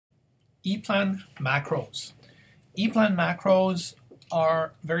EPLAN macros. EPLAN macros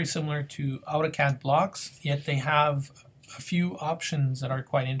are very similar to AutoCAD blocks, yet they have a few options that are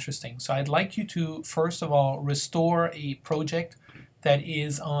quite interesting. So I'd like you to first of all restore a project that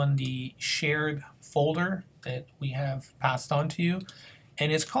is on the shared folder that we have passed on to you.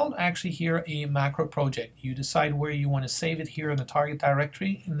 And it's called actually here a macro project. You decide where you want to save it here in the target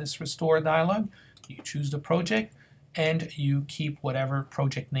directory in this restore dialog. You choose the project and you keep whatever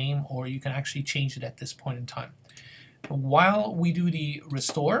project name, or you can actually change it at this point in time. While we do the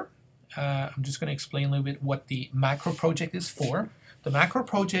restore, I'm just going to explain a little bit what the macro project is for. The macro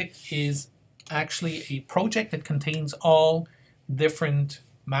project is actually a project that contains all different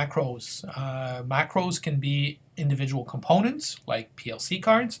macros. Macros can be individual components like PLC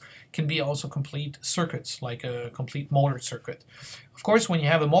cards, can be also complete circuits like a complete motor circuit. Of course, when you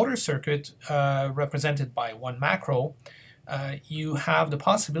have a motor circuit represented by one macro, you have the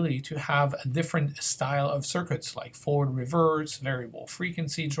possibility to have a different style of circuits like forward, reverse, variable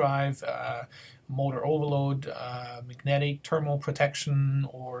frequency drive, motor overload, magnetic thermal protection,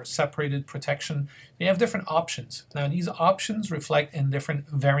 or separated protection. They have different options. Now these options reflect in different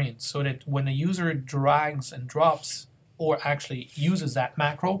variants, so that when a user drags and drops or actually uses that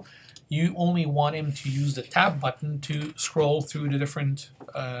macro, you only want him to use the tab button to scroll through the different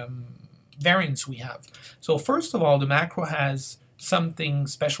variants we have. So first of all, the macro has something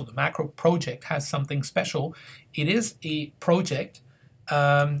special. The macro project has something special. It is a project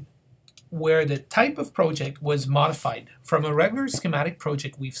where the type of project was modified. From a regular schematic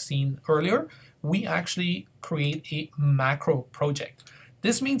project we've seen earlier, we actually create a macro project.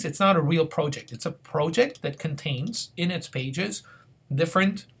 This means it's not a real project. It's a project that contains in its pages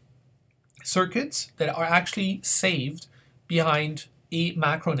different circuits that are actually saved behind a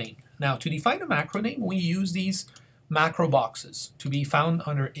macro name. Now, to define a macro name, we use these macro boxes to be found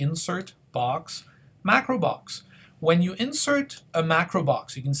under Insert, Box, Macro Box. When you insert a macro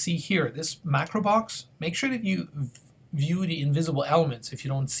box, you can see here, this macro box, make sure that you view the invisible elements if you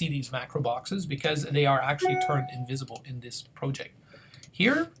don't see these macro boxes, because they are actually turned invisible in this project.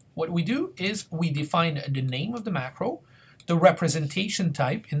 Here, what we do is we define the name of the macro, the representation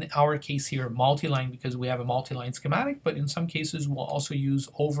type, in our case here multi-line because we have a multi-line schematic, but in some cases we'll also use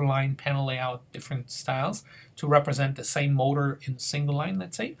overline, panel layout, different styles to represent the same motor in a single line,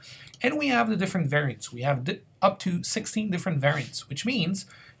 let's say. And we have the different variants. We have up to 16 different variants, which means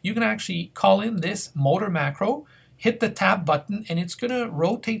you can actually call in this motor macro, hit the tab button, and it's going to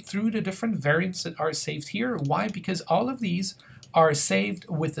rotate through the different variants that are saved here. Why? Because all of these are saved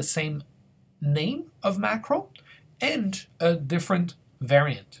with the same name of macro and a different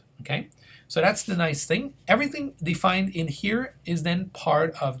variant, okay? So that's the nice thing. Everything defined in here is then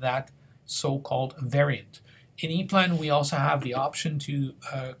part of that so-called variant. In EPLAN, we also have the option to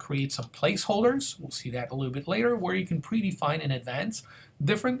create some placeholders. We'll see that a little bit later, where you can predefine in advance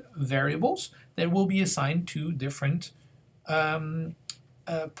different variables that will be assigned to different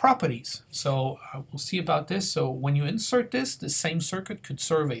properties. So we'll see about this. So when you insert this, the same circuit could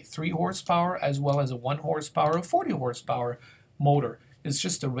serve a 3 horsepower as well as a 1 horsepower or 40 horsepower motor. It's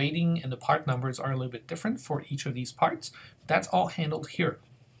just the rating and the part numbers are a little bit different for each of these parts. That's all handled here.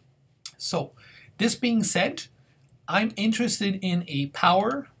 So this being said, I'm interested in a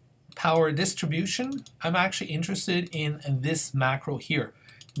power distribution. I'm actually interested in this macro here.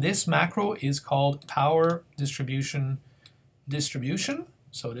 This macro is called power distribution.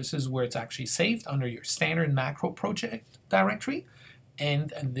 So this is where it's actually saved under your standard macro project directory.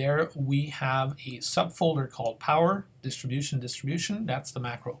 And there we have a subfolder called power distribution. That's the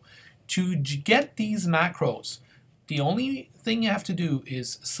macro. To get these macros, the only thing you have to do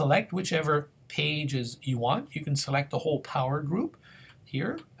is select whichever pages you want. You can select the whole power group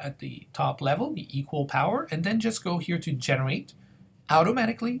here at the top level, the equal power, and then just go here to generate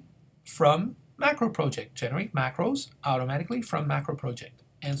automatically from macro project. Generate macros automatically from macro project.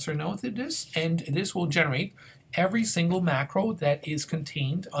 Answer no to this, and this will generate every single macro that is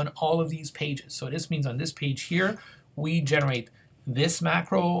contained on all of these pages. So this means on this page here, we generate this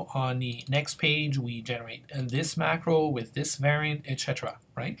macro. On the next page, we generate this macro with this variant, etc.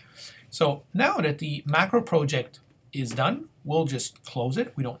 Right? So now that the macro project is done, we'll just close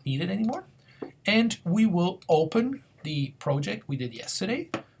it. We don't need it anymore. And we will open the project we did yesterday.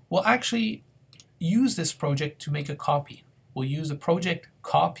 We'll actually use this project to make a copy. We'll use the project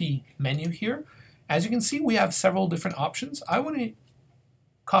copy menu here. As you can see, we have several different options. I want to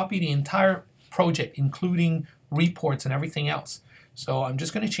copy the entire project, including reports and everything else. So I'm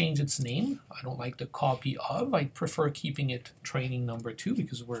just going to change its name. I don't like the copy of. I prefer keeping it training number 2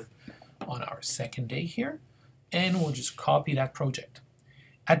 because we're on our second day here. And we'll just copy that project.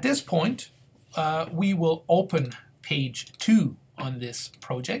 At this point, we will open page 2 on this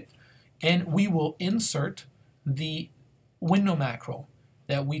project, and we will insert the window macro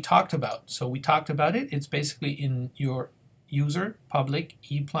that we talked about. So we talked about it. It's basically in your user public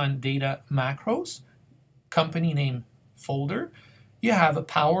EPLAN data macros, company name folder. You have a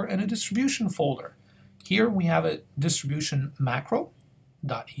power and a distribution folder. Here we have a distribution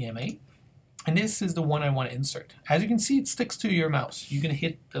macro.ema, and this is the one I want to insert. As you can see, it sticks to your mouse. You can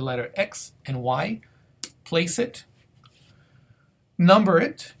hit the letter X and Y, place it, number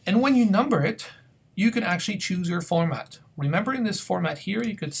it, and when you number it, you can actually choose your format. Remember, in this format here,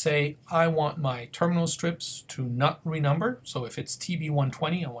 you could say, I want my terminal strips to not renumber. So if it's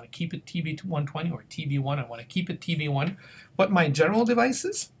TB120, I want to keep it TB120, or TB1, I want to keep it TB1. But my general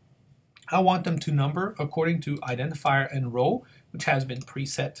devices, I want them to number according to identifier and row, which has been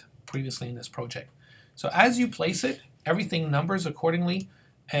preset previously in this project. So as you place it, everything numbers accordingly,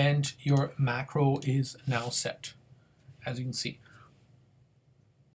 and your macro is now set, as you can see.